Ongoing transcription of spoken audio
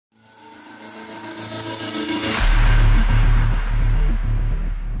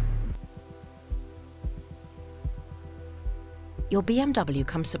Your BMW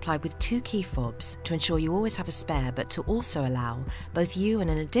comes supplied with 2 key fobs to ensure you always have a spare, but to also allow both you and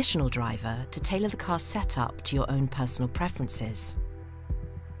an additional driver to tailor the car's setup to your own personal preferences.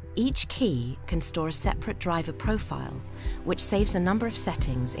 Each key can store a separate driver profile, which saves a number of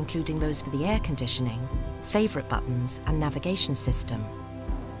settings, including those for the air conditioning, favourite buttons and navigation system.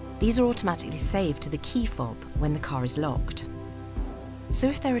 These are automatically saved to the key fob when the car is locked. So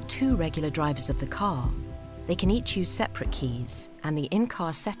if there are 2 regular drivers of the car, they can each use separate keys, and the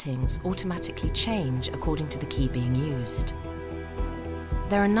in-car settings automatically change according to the key being used.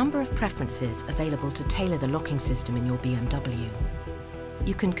 There are a number of preferences available to tailor the locking system in your BMW.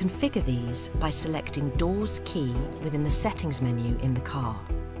 You can configure these by selecting Doors Key within the Settings menu in the car.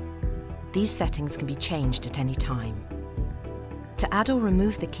 These settings can be changed at any time. To add or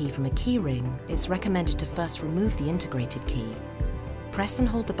remove the key from a key ring, it's recommended to first remove the integrated key. Press and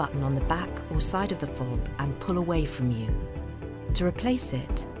hold the button on the back or side of the fob and pull away from you. To replace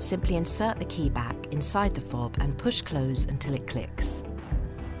it, simply insert the key back inside the fob and push close until it clicks.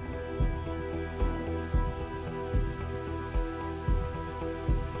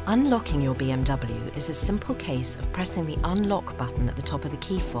 Unlocking your BMW is a simple case of pressing the unlock button at the top of the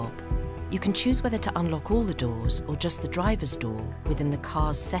key fob. You can choose whether to unlock all the doors or just the driver's door within the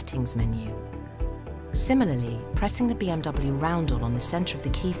car's settings menu. Similarly, pressing the BMW roundel on the centre of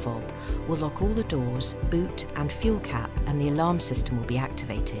the key fob will lock all the doors, boot and fuel cap, and the alarm system will be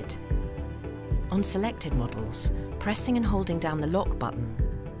activated. On selected models, pressing and holding down the lock button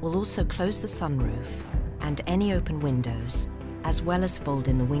will also close the sunroof and any open windows, as well as fold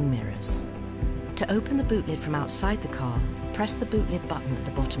in the wing mirrors. To open the boot lid from outside the car, press the boot lid button at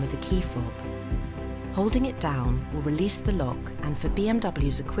the bottom of the key fob. Holding it down will release the lock, and for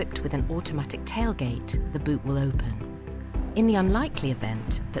BMWs equipped with an automatic tailgate, the boot will open. In the unlikely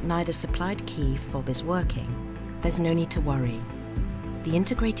event that neither supplied key fob is working, there's no need to worry. The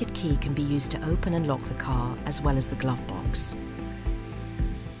integrated key can be used to open and lock the car, as well as the glove box.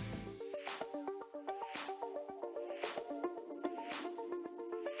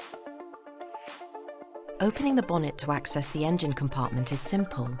 Opening the bonnet to access the engine compartment is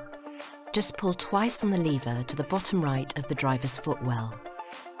simple. Just pull twice on the lever to the bottom right of the driver's footwell.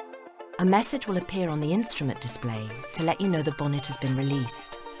 A message will appear on the instrument display to let you know the bonnet has been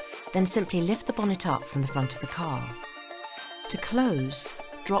released. Then simply lift the bonnet up from the front of the car. To close,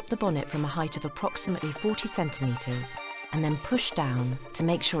 drop the bonnet from a height of approximately 40 centimetres and then push down to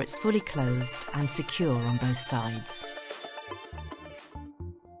make sure it's fully closed and secure on both sides.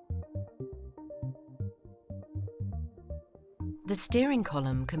 The steering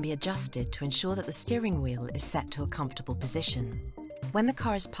column can be adjusted to ensure that the steering wheel is set to a comfortable position. When the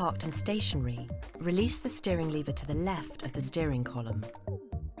car is parked and stationary, release the steering lever to the left of the steering column.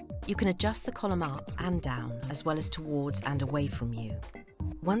 You can adjust the column up and down, as well as towards and away from you.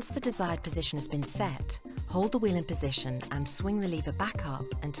 Once the desired position has been set, hold the wheel in position and swing the lever back up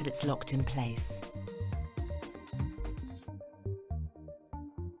until it's locked in place.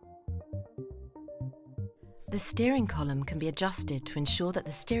 The steering column can be adjusted to ensure that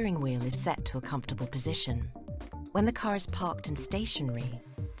the steering wheel is set to a comfortable position. When the car is parked and stationary,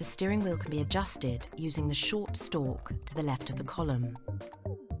 the steering wheel can be adjusted using the short stalk to the left of the column.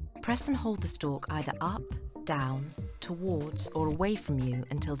 Press and hold the stalk either up, down, towards or away from you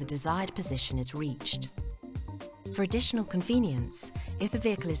until the desired position is reached. For additional convenience, if the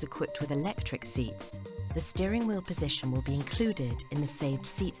vehicle is equipped with electric seats, the steering wheel position will be included in the saved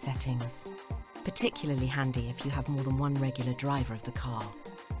seat settings. Particularly handy if you have more than one regular driver of the car.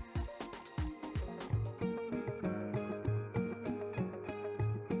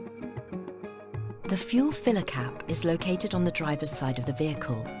 The fuel filler cap is located on the driver's side of the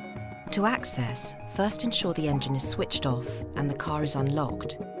vehicle. To access, first ensure the engine is switched off and the car is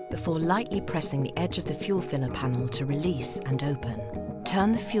unlocked, before lightly pressing the edge of the fuel filler panel to release and open.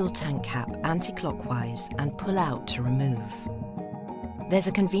 Turn the fuel tank cap anti-clockwise and pull out to remove. There's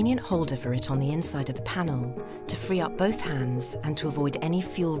a convenient holder for it on the inside of the panel to free up both hands and to avoid any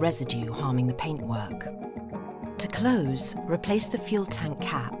fuel residue harming the paintwork. To close, replace the fuel tank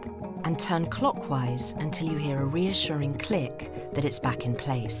cap and turn clockwise until you hear a reassuring click that it's back in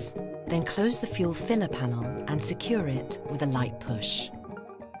place. Then close the fuel filler panel and secure it with a light push.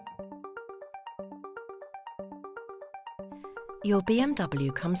 Your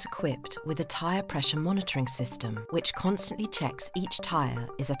BMW comes equipped with a tyre pressure monitoring system, which constantly checks each tyre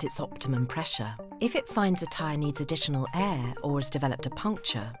is at its optimum pressure. If it finds a tyre needs additional air or has developed a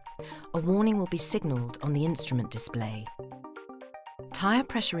puncture, a warning will be signalled on the instrument display. Tyre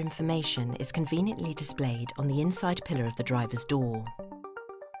pressure information is conveniently displayed on the inside pillar of the driver's door.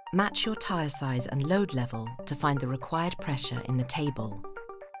 Match your tyre size and load level to find the required pressure in the table.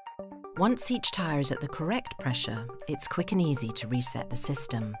 Once each tyre is at the correct pressure, it's quick and easy to reset the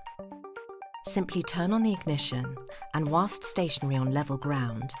system. Simply turn on the ignition and, whilst stationary on level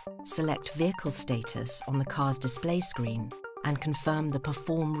ground, select Vehicle Status on the car's display screen and confirm the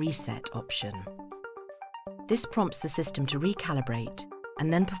Perform Reset option. This prompts the system to recalibrate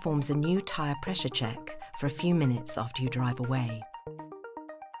and then performs a new tyre pressure check for a few minutes after you drive away.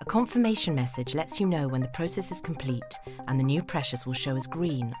 A confirmation message lets you know when the process is complete, and the new pressures will show as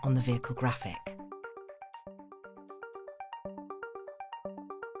green on the vehicle graphic.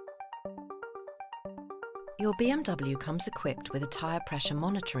 Your BMW comes equipped with a tyre pressure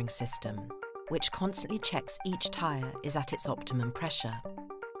monitoring system, which constantly checks each tyre is at its optimum pressure.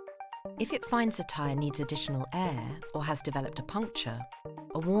 If it finds a tyre needs additional air or has developed a puncture,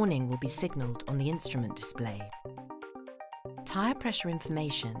 a warning will be signalled on the instrument display. Tyre pressure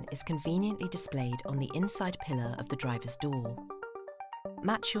information is conveniently displayed on the inside pillar of the driver's door.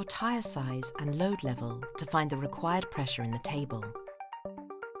 Match your tyre size and load level to find the required pressure in the table.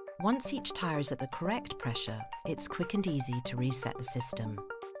 Once each tyre is at the correct pressure, it's quick and easy to reset the system.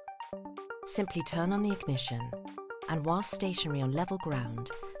 Simply turn on the ignition and, whilst stationary on level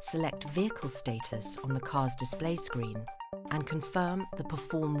ground, select Vehicle Status on the car's display screen and confirm the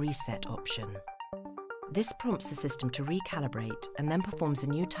Perform Reset option. This prompts the system to recalibrate and then performs a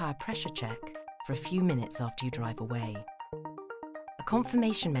new tyre pressure check for a few minutes after you drive away. A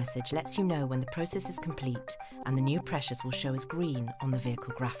confirmation message lets you know when the process is complete, and the new pressures will show as green on the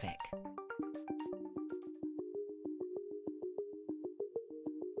vehicle graphic.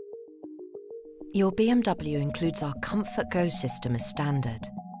 Your BMW includes our Comfort Go system as standard,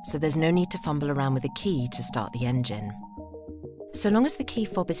 so there's no need to fumble around with a key to start the engine. So long as the key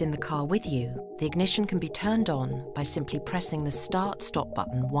fob is in the car with you, the ignition can be turned on by simply pressing the Start-Stop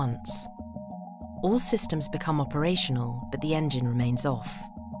button once. All systems become operational, but the engine remains off.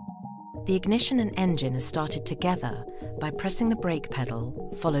 The ignition and engine are started together by pressing the brake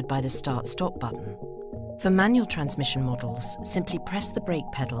pedal, followed by the Start-Stop button. For manual transmission models, simply press the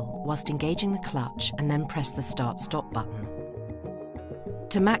brake pedal whilst engaging the clutch and then press the Start-Stop button.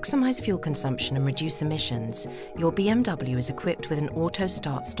 To maximise fuel consumption and reduce emissions, your BMW is equipped with an auto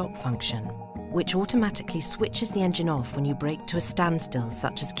start-stop function, which automatically switches the engine off when you brake to a standstill,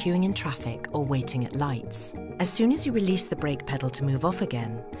 such as queuing in traffic or waiting at lights. As soon as you release the brake pedal to move off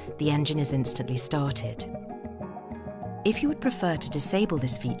again, the engine is instantly started. If you would prefer to disable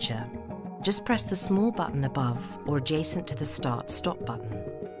this feature, just press the small button above or adjacent to the Start-Stop button.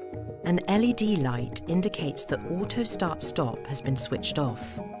 An LED light indicates that Auto Start-Stop has been switched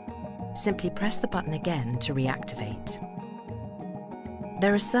off. Simply press the button again to reactivate.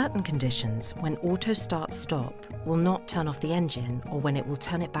 There are certain conditions when Auto Start-Stop will not turn off the engine, or when it will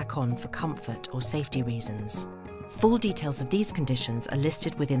turn it back on for comfort or safety reasons. Full details of these conditions are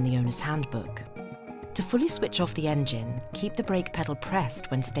listed within the owner's handbook. To fully switch off the engine, keep the brake pedal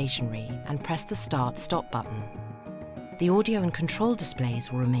pressed when stationary and press the Start-Stop button. The audio and control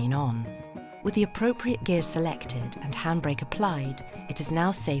displays will remain on. With the appropriate gears selected and handbrake applied, it is now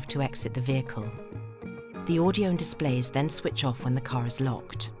safe to exit the vehicle. The audio and displays then switch off when the car is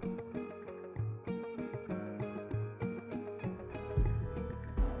locked.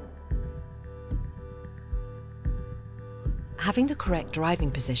 Having the correct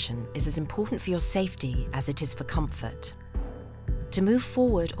driving position is as important for your safety as it is for comfort. To move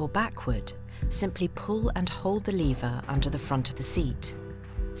forward or backward, simply pull and hold the lever under the front of the seat.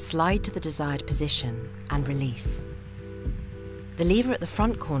 Slide to the desired position and release. The lever at the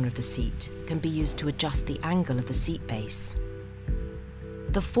front corner of the seat can be used to adjust the angle of the seat base.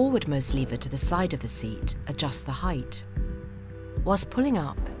 The forwardmost lever to the side of the seat adjusts the height. Whilst pulling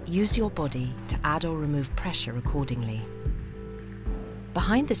up, use your body to add or remove pressure accordingly.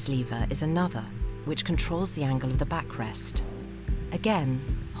 Behind this lever is another, which controls the angle of the backrest. Again,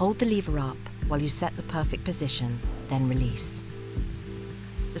 hold the lever up while you set the perfect position, then release.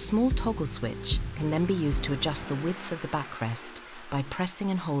 The small toggle switch can then be used to adjust the width of the backrest by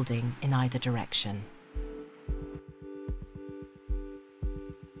pressing and holding in either direction.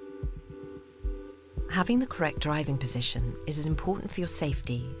 Having the correct driving position is as important for your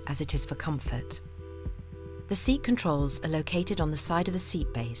safety as it is for comfort. The seat controls are located on the side of the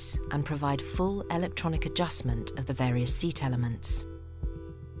seat base and provide full electronic adjustment of the various seat elements.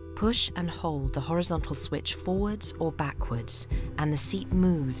 Push and hold the horizontal switch forwards or backwards, and the seat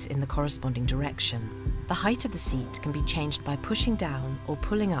moves in the corresponding direction. The height of the seat can be changed by pushing down or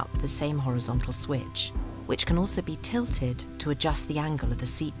pulling up the same horizontal switch, which can also be tilted to adjust the angle of the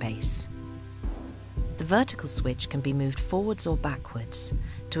seat base. The vertical switch can be moved forwards or backwards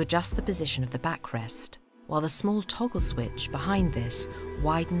to adjust the position of the backrest, while the small toggle switch behind this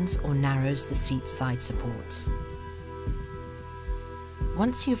widens or narrows the seat side supports.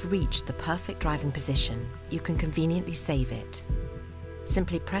 Once you've reached the perfect driving position, you can conveniently save it.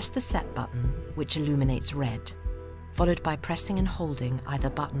 Simply press the set button, which illuminates red, followed by pressing and holding either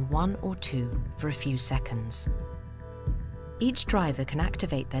button 1 or 2 for a few seconds. Each driver can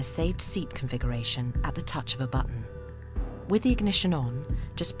activate their saved seat configuration at the touch of a button. With the ignition on,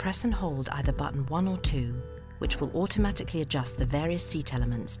 just press and hold either button 1 or 2, which will automatically adjust the various seat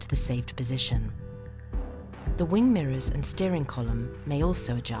elements to the saved position. The wing mirrors and steering column may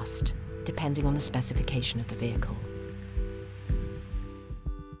also adjust, depending on the specification of the vehicle.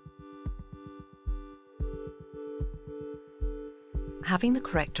 Having the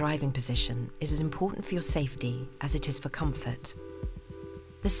correct driving position is as important for your safety as it is for comfort.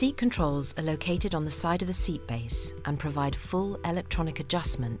 The seat controls are located on the side of the seat base and provide full electronic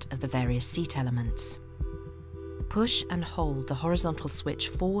adjustment of the various seat elements. Push and hold the horizontal switch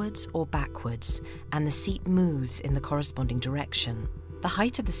forwards or backwards, and the seat moves in the corresponding direction. The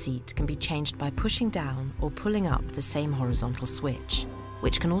height of the seat can be changed by pushing down or pulling up the same horizontal switch,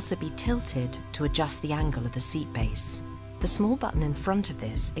 which can also be tilted to adjust the angle of the seat base. The small button in front of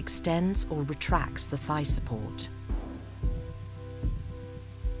this extends or retracts the thigh support.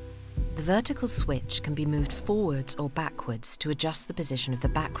 The vertical switch can be moved forwards or backwards to adjust the position of the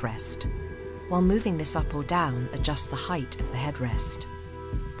backrest, while moving this up or down adjusts the height of the headrest.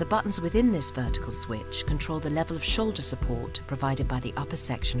 The buttons within this vertical switch control the level of shoulder support provided by the upper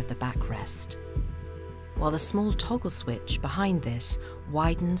section of the backrest, while the small toggle switch behind this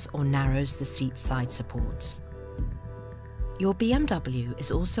widens or narrows the seat side supports. Your BMW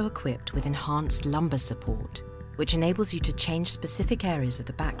is also equipped with enhanced lumbar support, which enables you to change specific areas of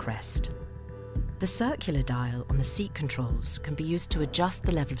the backrest. The circular dial on the seat controls can be used to adjust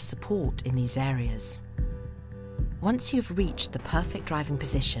the level of support in these areas. Once you've reached the perfect driving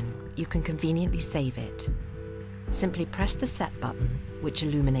position, you can conveniently save it. Simply press the set button, which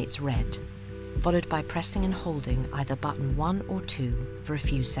illuminates red, followed by pressing and holding either button 1 or 2 for a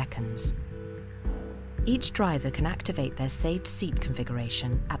few seconds. Each driver can activate their saved seat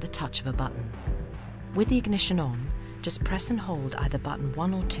configuration at the touch of a button. With the ignition on, just press and hold either button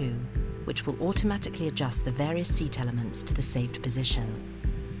 1 or 2, which will automatically adjust the various seat elements to the saved position.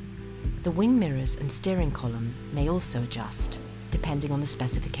 The wing mirrors and steering column may also adjust, depending on the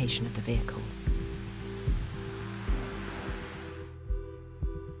specification of the vehicle.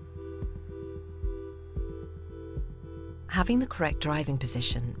 Having the correct driving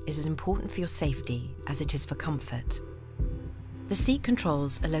position is as important for your safety as it is for comfort. The seat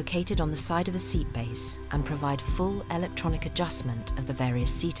controls are located on the side of the seat base and provide full electronic adjustment of the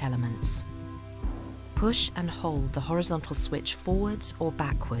various seat elements. Push and hold the horizontal switch forwards or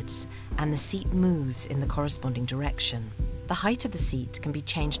backwards, and the seat moves in the corresponding direction. The height of the seat can be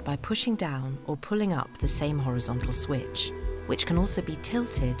changed by pushing down or pulling up the same horizontal switch, which can also be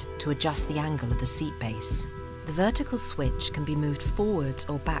tilted to adjust the angle of the seat base. The vertical switch can be moved forwards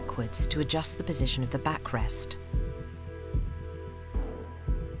or backwards to adjust the position of the backrest,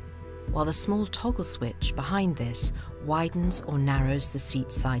 while the small toggle switch behind this widens or narrows the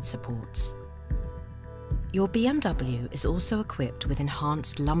seat side supports. Your BMW is also equipped with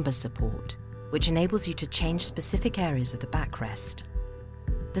enhanced lumbar support, which enables you to change specific areas of the backrest.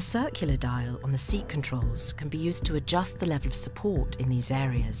 The circular dial on the seat controls can be used to adjust the level of support in these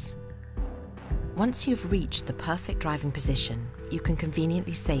areas. Once you've reached the perfect driving position, you can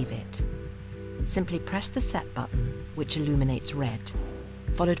conveniently save it. Simply press the set button, which illuminates red,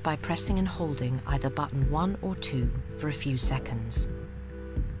 followed by pressing and holding either button 1 or 2 for a few seconds.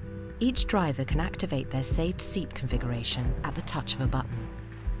 Each driver can activate their saved seat configuration at the touch of a button.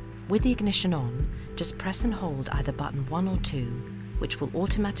 With the ignition on, just press and hold either button 1 or 2, which will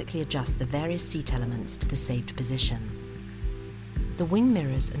automatically adjust the various seat elements to the saved position. The wing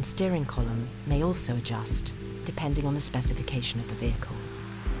mirrors and steering column may also adjust, depending on the specification of the vehicle.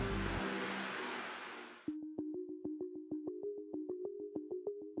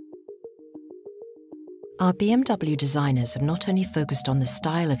 Our BMW designers have not only focused on the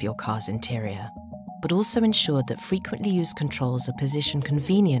style of your car's interior, but also ensured that frequently used controls are positioned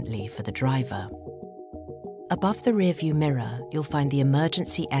conveniently for the driver. Above the rearview mirror, you'll find the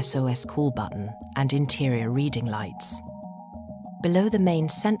Emergency SOS Call button and interior reading lights. Below the main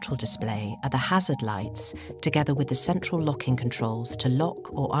central display are the hazard lights, together with the central locking controls to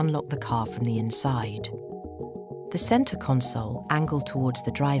lock or unlock the car from the inside. The center console, angled towards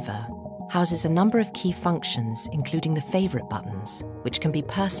the driver, houses a number of key functions, including the favourite buttons, which can be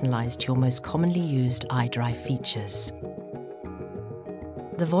personalised to your most commonly used iDrive features.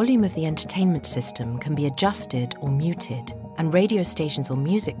 The volume of the entertainment system can be adjusted or muted, and radio stations or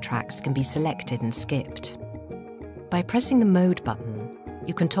music tracks can be selected and skipped. By pressing the Mode button,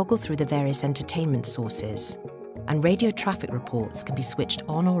 you can toggle through the various entertainment sources, and radio traffic reports can be switched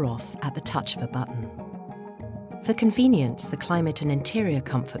on or off at the touch of a button. For convenience, the climate and interior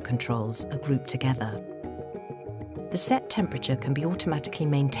comfort controls are grouped together. The set temperature can be automatically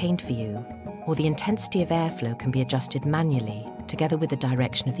maintained for you, or the intensity of airflow can be adjusted manually, together with the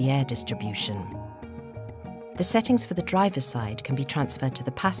direction of the air distribution. The settings for the driver's side can be transferred to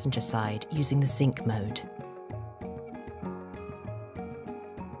the passenger side using the sync mode.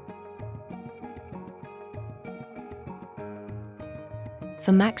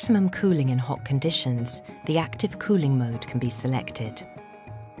 For maximum cooling in hot conditions, the active cooling mode can be selected.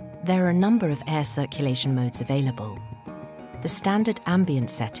 There are a number of air circulation modes available. The standard ambient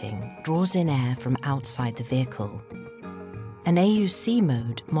setting draws in air from outside the vehicle. An AUC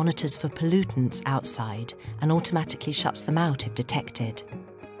mode monitors for pollutants outside and automatically shuts them out if detected,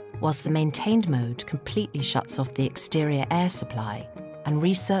 whilst the maintained mode completely shuts off the exterior air supply and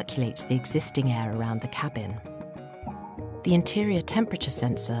recirculates the existing air around the cabin. The interior temperature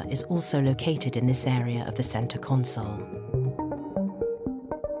sensor is also located in this area of the center console.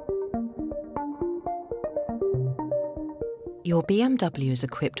 Your BMW is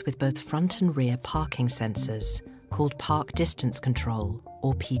equipped with both front and rear parking sensors, called Park Distance Control,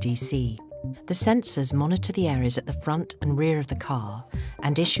 or PDC. The sensors monitor the areas at the front and rear of the car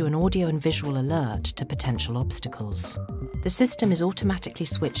and issue an audio and visual alert to potential obstacles. The system is automatically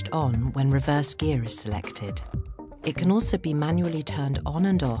switched on when reverse gear is selected. It can also be manually turned on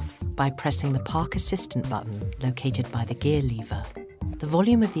and off by pressing the Park Assistant button located by the gear lever. The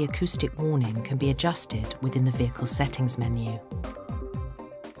volume of the acoustic warning can be adjusted within the vehicle settings menu.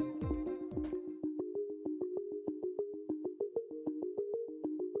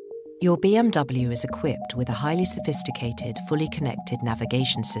 Your BMW is equipped with a highly sophisticated, fully connected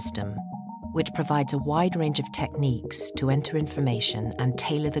navigation system, which provides a wide range of techniques to enter information and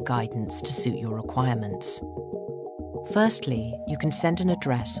tailor the guidance to suit your requirements. Firstly, you can send an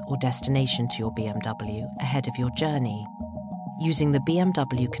address or destination to your BMW ahead of your journey, using the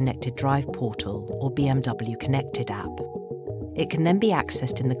BMW Connected Drive portal or BMW Connected app. It can then be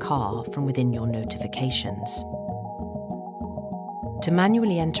accessed in the car from within your notifications. To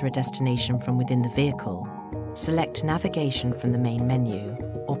manually enter a destination from within the vehicle, select Navigation from the main menu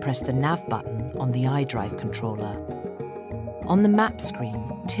or press the Nav button on the iDrive controller. On the map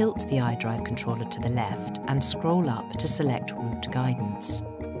screen, tilt the iDrive controller to the left and scroll up to select Route Guidance.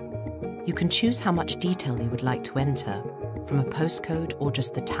 You can choose how much detail you would like to enter, from a postcode or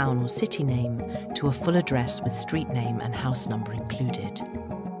just the town or city name to a full address with street name and house number included.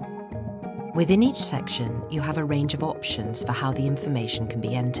 Within each section, you have a range of options for how the information can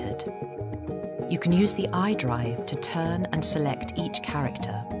be entered. You can use the iDrive to turn and select each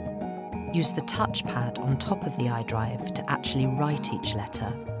character. Use the touchpad on top of the iDrive to actually write each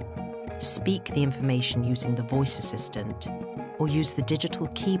letter. Speak the information using the voice assistant, or use the digital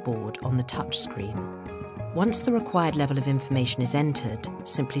keyboard on the touchscreen. Once the required level of information is entered,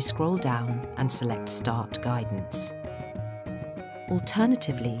 simply scroll down and select Start Guidance.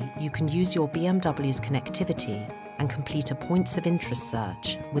 Alternatively, you can use your BMW's connectivity and complete a points of interest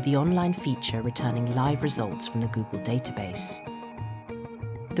search with the online feature returning live results from the Google database.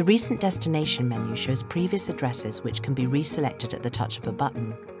 The Recent Destination menu shows previous addresses which can be reselected at the touch of a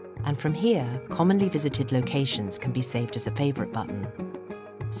button, and from here, commonly visited locations can be saved as a favourite button.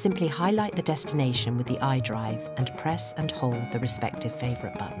 Simply highlight the destination with the iDrive and press and hold the respective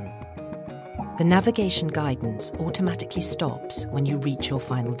favourite button. The navigation guidance automatically stops when you reach your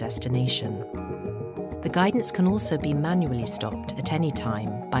final destination. The guidance can also be manually stopped at any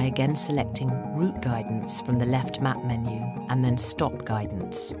time by again selecting Route Guidance from the left map menu and then Stop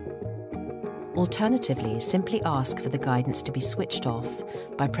Guidance. Alternatively, simply ask for the guidance to be switched off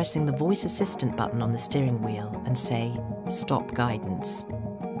by pressing the voice assistant button on the steering wheel and say Stop Guidance.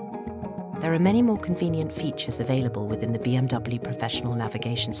 There are many more convenient features available within the BMW Professional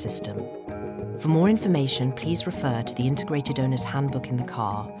Navigation System. For more information, please refer to the Integrated Owner's Handbook in the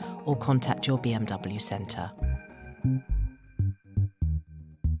car or contact your BMW centre.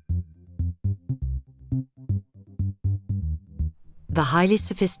 The highly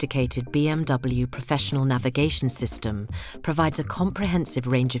sophisticated BMW Professional Navigation System provides a comprehensive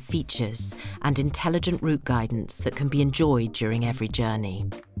range of features and intelligent route guidance that can be enjoyed during every journey.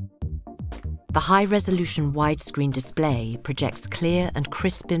 The high-resolution widescreen display projects clear and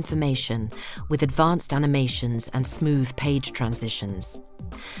crisp information with advanced animations and smooth page transitions.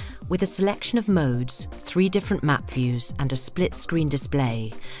 With a selection of modes, 3 different map views and a split-screen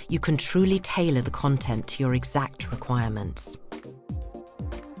display, you can truly tailor the content to your exact requirements.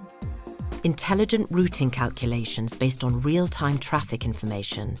 Intelligent routing calculations based on real-time traffic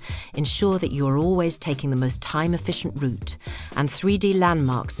information ensure that you are always taking the most time-efficient route, and 3D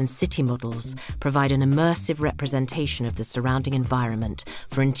landmarks and city models provide an immersive representation of the surrounding environment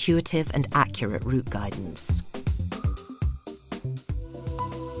for intuitive and accurate route guidance.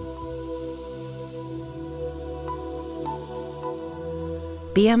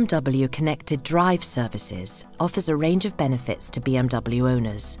 BMW Connected Drive Services offers a range of benefits to BMW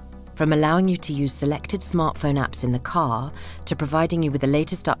owners, from allowing you to use selected smartphone apps in the car to providing you with the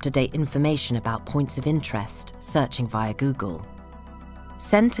latest up-to-date information about points of interest, searching via Google.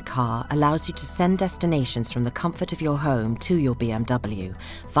 Send to Car allows you to send destinations from the comfort of your home to your BMW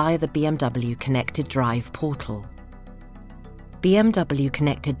via the BMW Connected Drive portal. BMW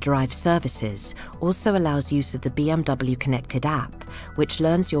Connected Drive Services also allows use of the BMW Connected app, which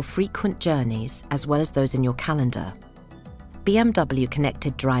learns your frequent journeys as well as those in your calendar. BMW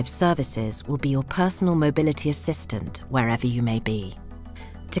Connected Drive Services will be your personal mobility assistant wherever you may be.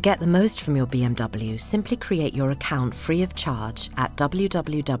 To get the most from your BMW, simply create your account free of charge at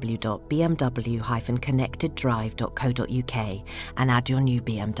www.bmw-connecteddrive.co.uk and add your new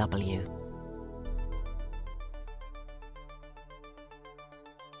BMW.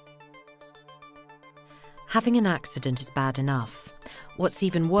 Having an accident is bad enough. What's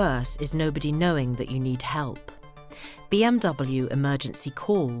even worse is nobody knowing that you need help. BMW Emergency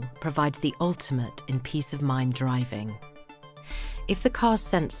Call provides the ultimate in peace of mind driving. If the car's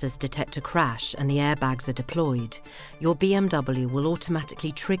sensors detect a crash and the airbags are deployed, your BMW will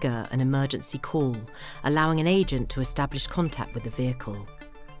automatically trigger an emergency call, allowing an agent to establish contact with the vehicle.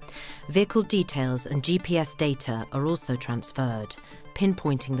 Vehicle details and GPS data are also transferred,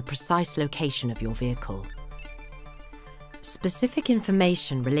 pinpointing the precise location of your vehicle. Specific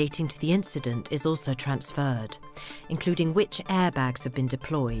information relating to the incident is also transferred, including which airbags have been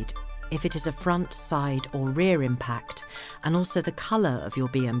deployed, if it is a front, side or rear impact, and also the colour of your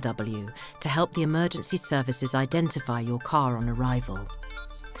BMW to help the emergency services identify your car on arrival.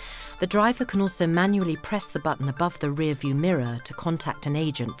 The driver can also manually press the button above the rear-view mirror to contact an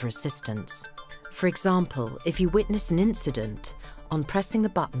agent for assistance. For example, if you witness an incident, on pressing the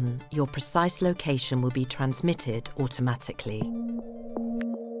button, your precise location will be transmitted automatically.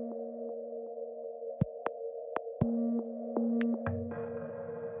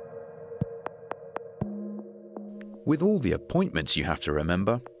 With all the appointments you have to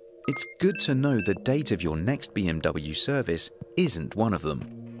remember, it's good to know the date of your next BMW service isn't one of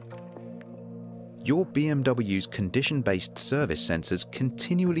them. Your BMW's condition-based service sensors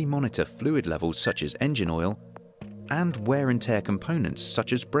continually monitor fluid levels such as engine oil and wear and tear components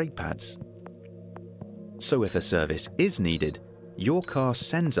such as brake pads. So if a service is needed, your car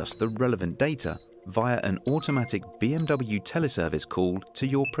sends us the relevant data via an automatic BMW teleservice call to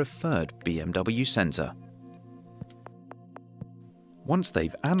your preferred BMW centre. Once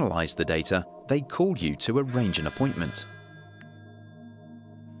they've analysed the data, they call you to arrange an appointment.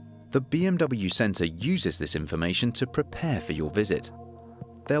 The BMW centre uses this information to prepare for your visit.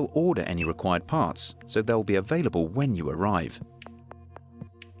 They'll order any required parts, so they'll be available when you arrive,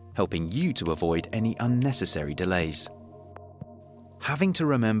 helping you to avoid any unnecessary delays. Having to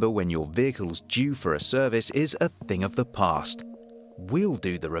remember when your vehicle's due for a service is a thing of the past. We'll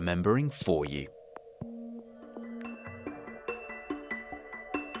do the remembering for you.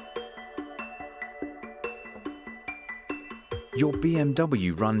 Your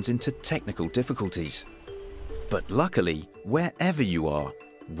BMW runs into technical difficulties. But luckily, wherever you are,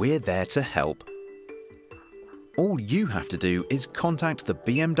 we're there to help. All you have to do is contact the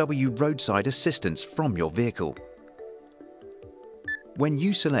BMW roadside assistance from your vehicle. When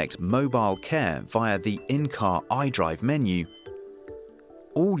you select Mobile Care via the in-car iDrive menu,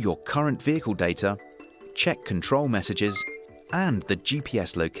 all your current vehicle data, check control messages, and the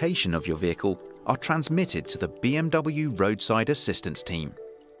GPS location of your vehicle are transmitted to the BMW roadside assistance team.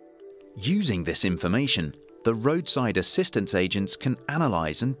 Using this information, the roadside assistance agents can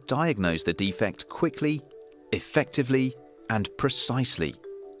analyse and diagnose the defect quickly, effectively, and precisely,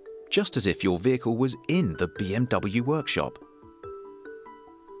 just as if your vehicle was in the BMW workshop.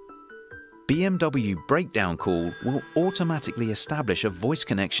 BMW Breakdown Call will automatically establish a voice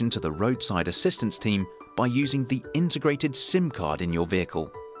connection to the roadside assistance team by using the integrated SIM card in your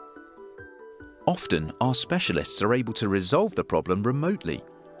vehicle. Often, our specialists are able to resolve the problem remotely.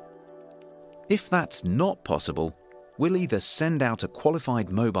 If that's not possible, we'll either send out a qualified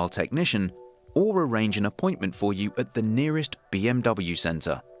mobile technician or arrange an appointment for you at the nearest BMW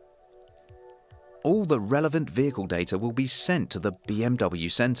centre. All the relevant vehicle data will be sent to the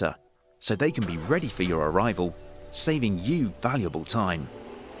BMW centre, so they can be ready for your arrival, saving you valuable time.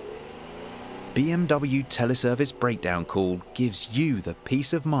 BMW Teleservice Breakdown Call gives you the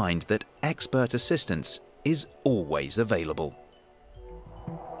peace of mind that expert assistance is always available.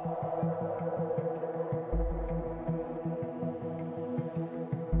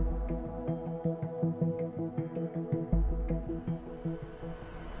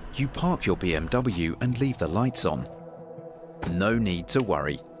 You park your BMW and leave the lights on. No need to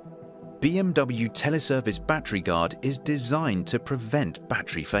worry. BMW Teleservice Battery Guard is designed to prevent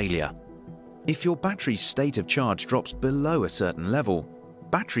battery failure. If your battery's state of charge drops below a certain level,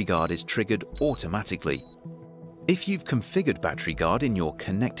 Battery Guard is triggered automatically. If you've configured Battery Guard in your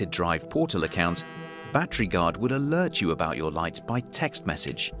Connected Drive portal account, Battery Guard would alert you about your lights by text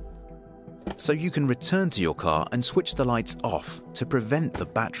message. So you can return to your car and switch the lights off to prevent the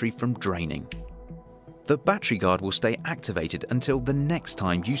battery from draining. The Battery Guard will stay activated until the next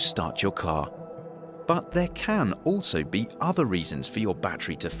time you start your car. But there can also be other reasons for your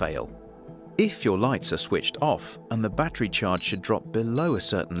battery to fail. If your lights are switched off and the battery charge should drop below a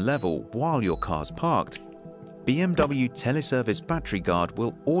certain level while your car's parked, BMW Teleservice Battery Guard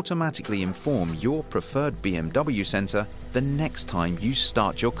will automatically inform your preferred BMW centre the next time you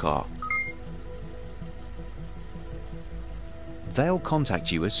start your car. They'll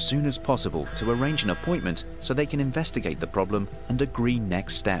contact you as soon as possible to arrange an appointment so they can investigate the problem and agree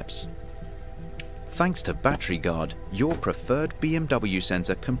next steps. Thanks to Battery Guard, your preferred BMW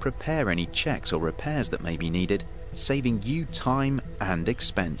centre can prepare any checks or repairs that may be needed, saving you time and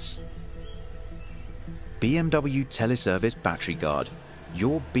expense. BMW Teleservice Battery Guard.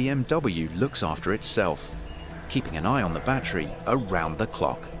 Your BMW looks after itself, keeping an eye on the battery around the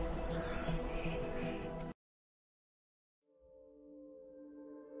clock.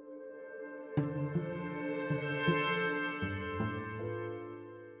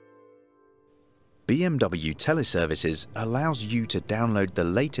 BMW Teleservices allows you to download the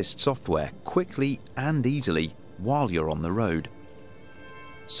latest software quickly and easily while you're on the road,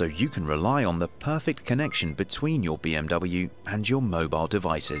 so you can rely on the perfect connection between your BMW and your mobile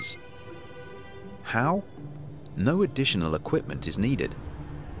devices. How? No additional equipment is needed.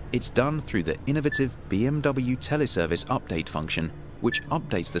 It's done through the innovative BMW Teleservice Update function, which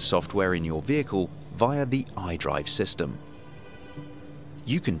updates the software in your vehicle via the iDrive system.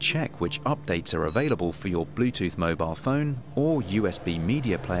 You can check which updates are available for your Bluetooth mobile phone or USB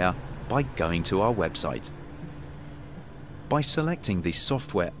media player by going to our website. By selecting the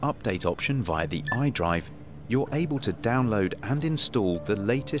software update option via the iDrive, you're able to download and install the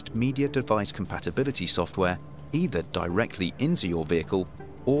latest media device compatibility software either directly into your vehicle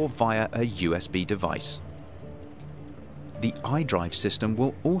or via a USB device. The iDrive system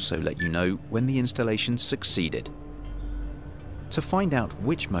will also let you know when the installation succeeded. To find out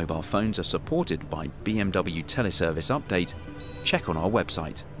which mobile phones are supported by BMW Teleservice Update, check on our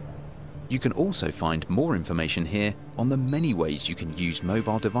website. You can also find more information here on the many ways you can use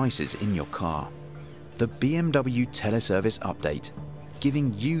mobile devices in your car. The BMW Teleservice Update,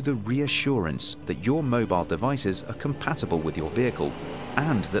 giving you the reassurance that your mobile devices are compatible with your vehicle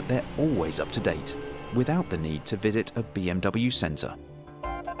and that they're always up to date, without the need to visit a BMW centre.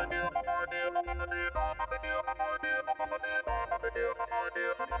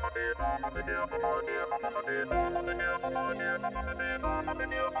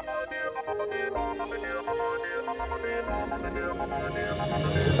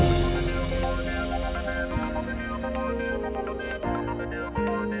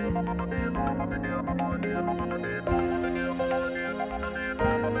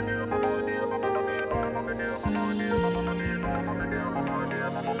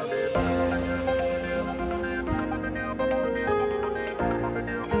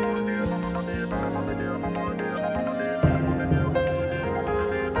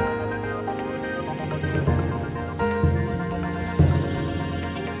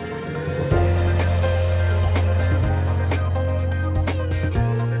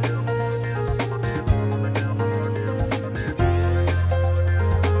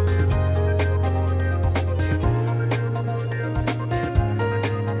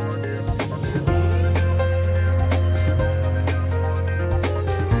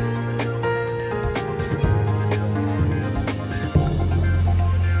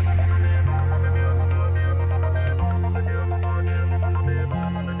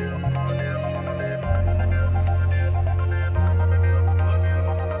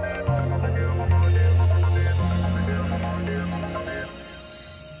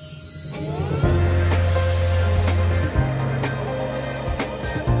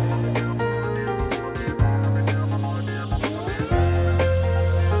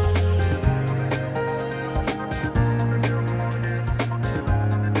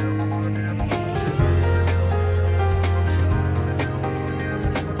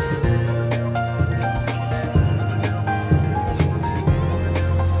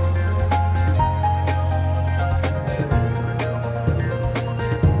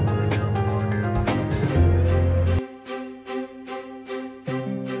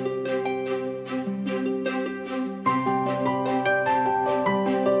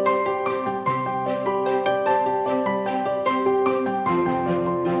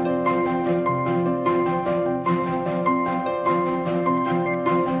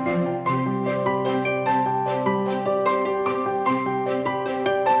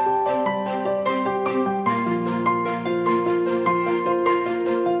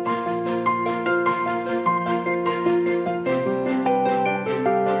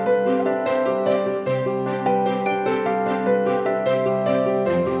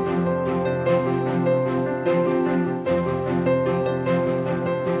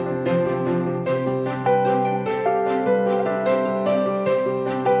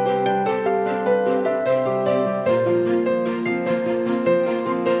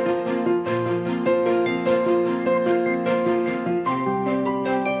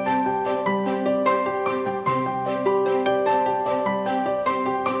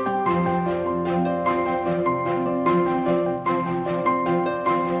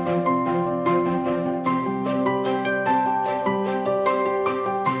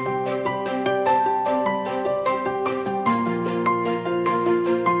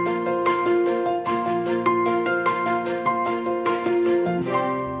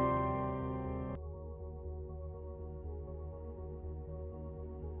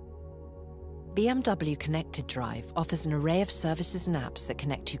 BMW Connected Drive offers an array of services and apps that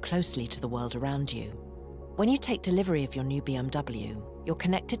connect you closely to the world around you. When you take delivery of your new BMW, your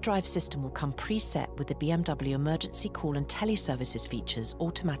Connected Drive system will come preset with the BMW Emergency Call and Teleservices features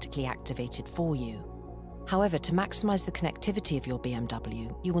automatically activated for you. However, to maximise the connectivity of your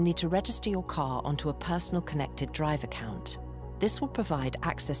BMW, you will need to register your car onto a personal Connected Drive account. This will provide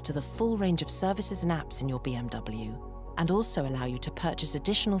access to the full range of services and apps in your BMW, and also allow you to purchase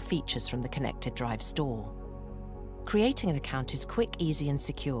additional features from the Connected Drive store. Creating an account is quick, easy and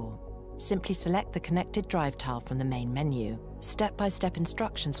secure. Simply select the Connected Drive tile from the main menu. Step-by-step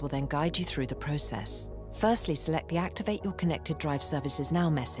instructions will then guide you through the process. Firstly, select the Activate Your Connected Drive Services Now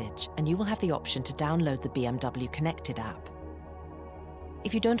message, and you will have the option to download the BMW Connected app.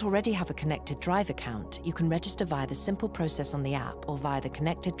 If you don't already have a Connected Drive account, you can register via the simple process on the app or via the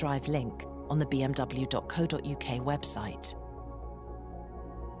Connected Drive link on the bmw.co.uk website.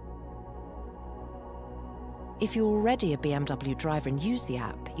 If you're already a BMW driver and use the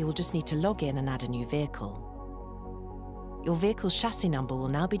app, you will just need to log in and add a new vehicle. Your vehicle's chassis number will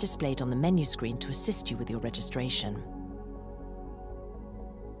now be displayed on the menu screen to assist you with your registration.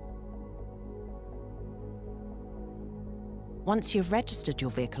 Once you've registered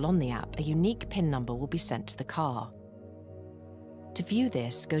your vehicle on the app, a unique PIN number will be sent to the car. To view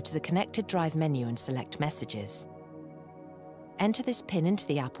this, go to the Connected Drive menu and select Messages. Enter this PIN into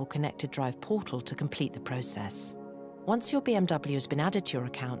the app or Connected Drive portal to complete the process. Once your BMW has been added to your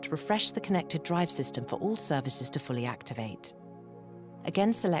account, refresh the Connected Drive system for all services to fully activate.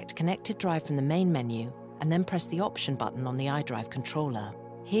 Again, select Connected Drive from the main menu and then press the Option button on the iDrive controller.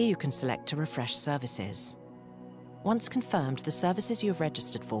 Here you can select to refresh services. Once confirmed, the services you have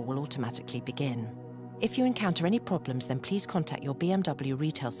registered for will automatically begin. If you encounter any problems, then please contact your BMW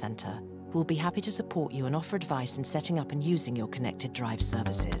retail centre, who will be happy to support you and offer advice in setting up and using your Connected Drive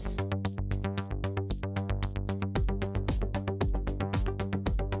services.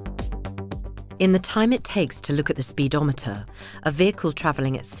 In the time it takes to look at the speedometer, a vehicle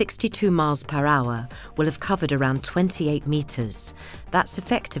travelling at 62 miles per hour will have covered around 28 metres. That's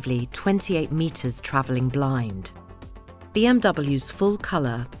effectively 28 metres travelling blind. BMW's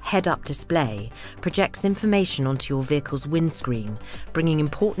full-colour, head-up display projects information onto your vehicle's windscreen, bringing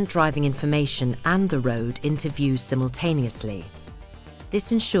important driving information and the road into view simultaneously.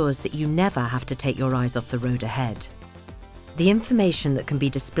 This ensures that you never have to take your eyes off the road ahead. The information that can be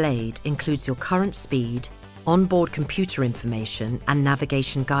displayed includes your current speed, onboard computer information, and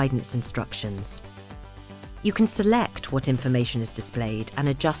navigation guidance instructions. You can select what information is displayed and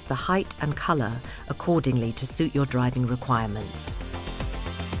adjust the height and colour accordingly to suit your driving requirements.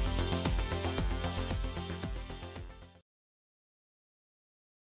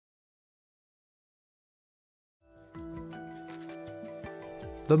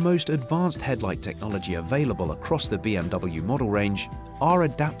 The most advanced headlight technology available across the BMW model range, our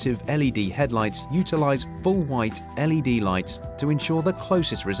adaptive LED headlights utilise full-white LED lights to ensure the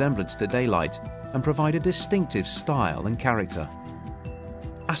closest resemblance to daylight and provide a distinctive style and character.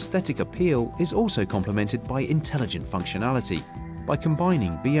 Aesthetic appeal is also complemented by intelligent functionality by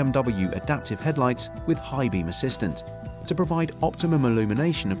combining BMW adaptive headlights with high beam assistant to provide optimum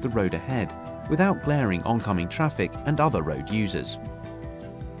illumination of the road ahead without glaring oncoming traffic and other road users.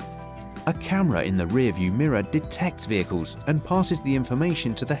 A camera in the rear-view mirror detects vehicles and passes the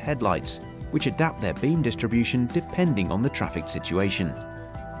information to the headlights, which adapt their beam distribution depending on the traffic situation.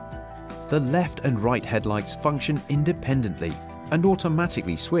 The left and right headlights function independently and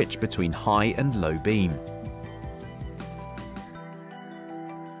automatically switch between high and low beam.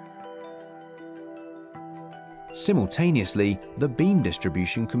 Simultaneously, the beam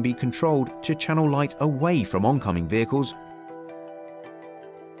distribution can be controlled to channel light away from oncoming vehicles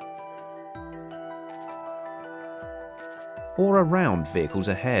or around vehicles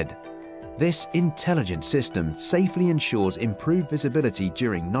ahead. This intelligent system safely ensures improved visibility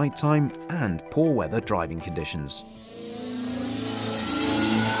during nighttime and poor weather driving conditions.